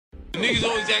Niggas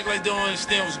always act like they don't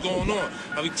understand what's going on.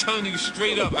 I be telling niggas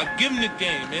straight up. I give them the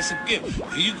game, man. It's a gift.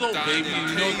 Here you go, baby.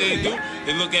 You know what they do?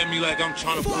 They look at me like I'm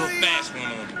trying to pull a fast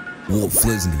one on them. Walt,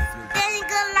 Flizzney. They ain't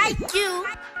gonna like you.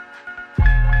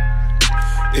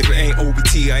 If it ain't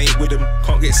OBT, I ain't with them.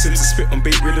 Can't get Sims to spit on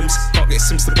bait rhythms. Can't get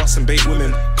Sims to bust and bait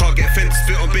women. Can't get Fend to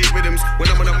spit on bait rhythms. When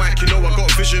I'm on the mic, you know I got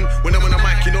vision. When I'm on the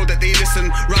mic, you know that they listen.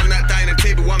 Round that dining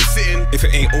table, I'm sitting. If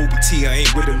it ain't OBT, I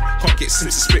ain't with them. Can't get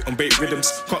Sims to spit on bait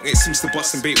rhythms. Can't get Sims to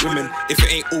bust and bait women. If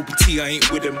it ain't OBT, I ain't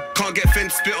with them. Can't get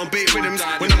Fend to spit on bait rhythms.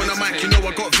 When I'm on the mic, you know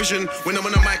I got vision. When I'm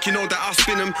on the mic, you know that I'll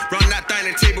spin them. Round that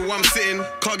dining table, I'm sitting.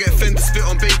 Can't get Fend to spit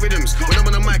on bait rhythms. When I'm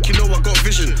on the mic, you know I got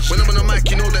vision. When I'm on the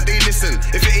mic, you know that they listen.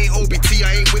 If it ain't OBT,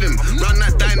 I ain't with him. Round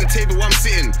that dining table, I'm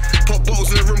sitting. Pop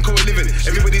bottles in the room, we're living.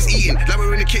 Everybody's eating, like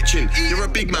we're in the kitchen. You're a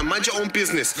big man, mind your own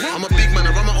business. I'm a big man,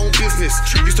 I run my own business.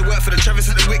 Used to work for the Travis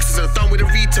at the Wixes, and I'm done with the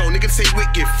retail. Niggas say wick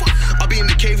gift. I'll be in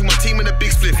the cave with my team in a big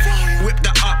split. Whip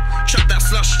that up, trap that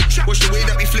slush. Watch the way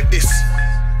that we flip this.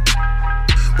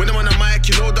 When I'm on the mic,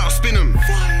 you know that I'll spin them.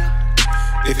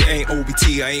 If it ain't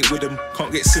OBT, I ain't with them.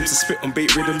 Can't get Sims to spit on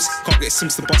bait rhythms. Can't get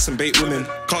Sims to bust and bait women.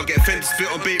 Can't get Fend to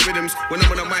spit on bait rhythms. When I'm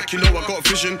on the mic, you know I got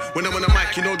vision. When I'm on the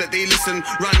mic, you know that they listen.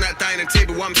 Round that dining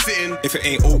table, I'm sitting. If it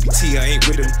ain't OBT, I ain't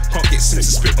with them. Can't get Sims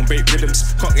to spit on bait rhythms.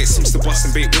 Can't get Sims to bust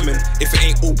and bait women. If it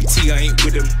ain't OBT, I ain't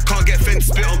with them. Can't get Fend to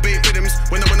spit on bait rhythms.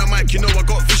 When I'm on the mic, you know I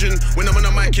got vision. When I'm on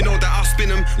the mic, you know that I'll spin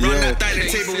them. Round that dining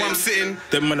table, I'm sitting.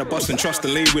 Them man I bust and trust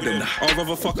and lay with them. I'd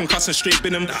rather fucking cuss and straight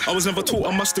bin them. I was never taught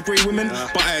I must degrade women,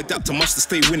 but I adapt to must to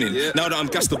stay winning. Now that I'm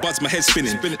gassed the buds, my head's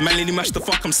spinning. Man lady mash the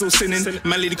fuck, I'm still sinning.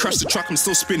 Man lady crash the truck, I'm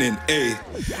still spinning.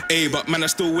 Ayy, but man I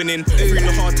still winning. Through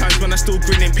the hard times, man I still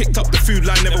grinning. Picked up the food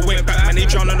line, never went back. Man they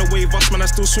drown on the wave, us man I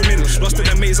still swimming. Lost in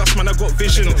the maze, us man I got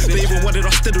vision. They even wanted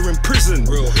us dead or in prison.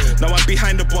 Now I'm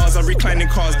behind the bars, I'm reclining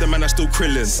cars, then man I still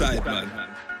krillin'. Side man.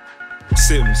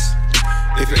 Sims.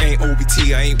 If it ain't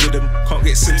OBT, I ain't with them. Can't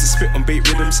get Sims to spit on bait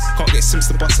rhythms. Can't get Sims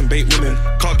to bust and bait women.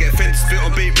 Can't get Fend to spit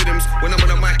on bait rhythms. When I'm on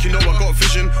the mic, you know I got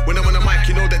vision. When I'm on the mic,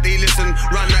 you know that they listen.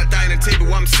 Round that dining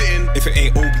table, I'm sitting. If it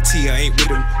ain't OBT, I ain't with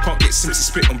them. Can't get Sims to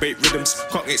spit on bait rhythms.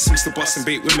 Can't get Sims to bust and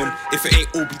bait women. If it ain't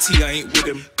OBT, I ain't with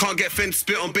them. Can't get Fend to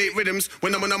spit on bait rhythms.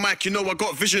 When I'm on the mic, you know I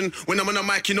got vision. When I'm on the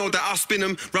mic, you know that I'll spin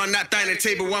them. Round that dining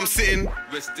table, I'm sitting.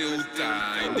 We're still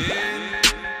dining.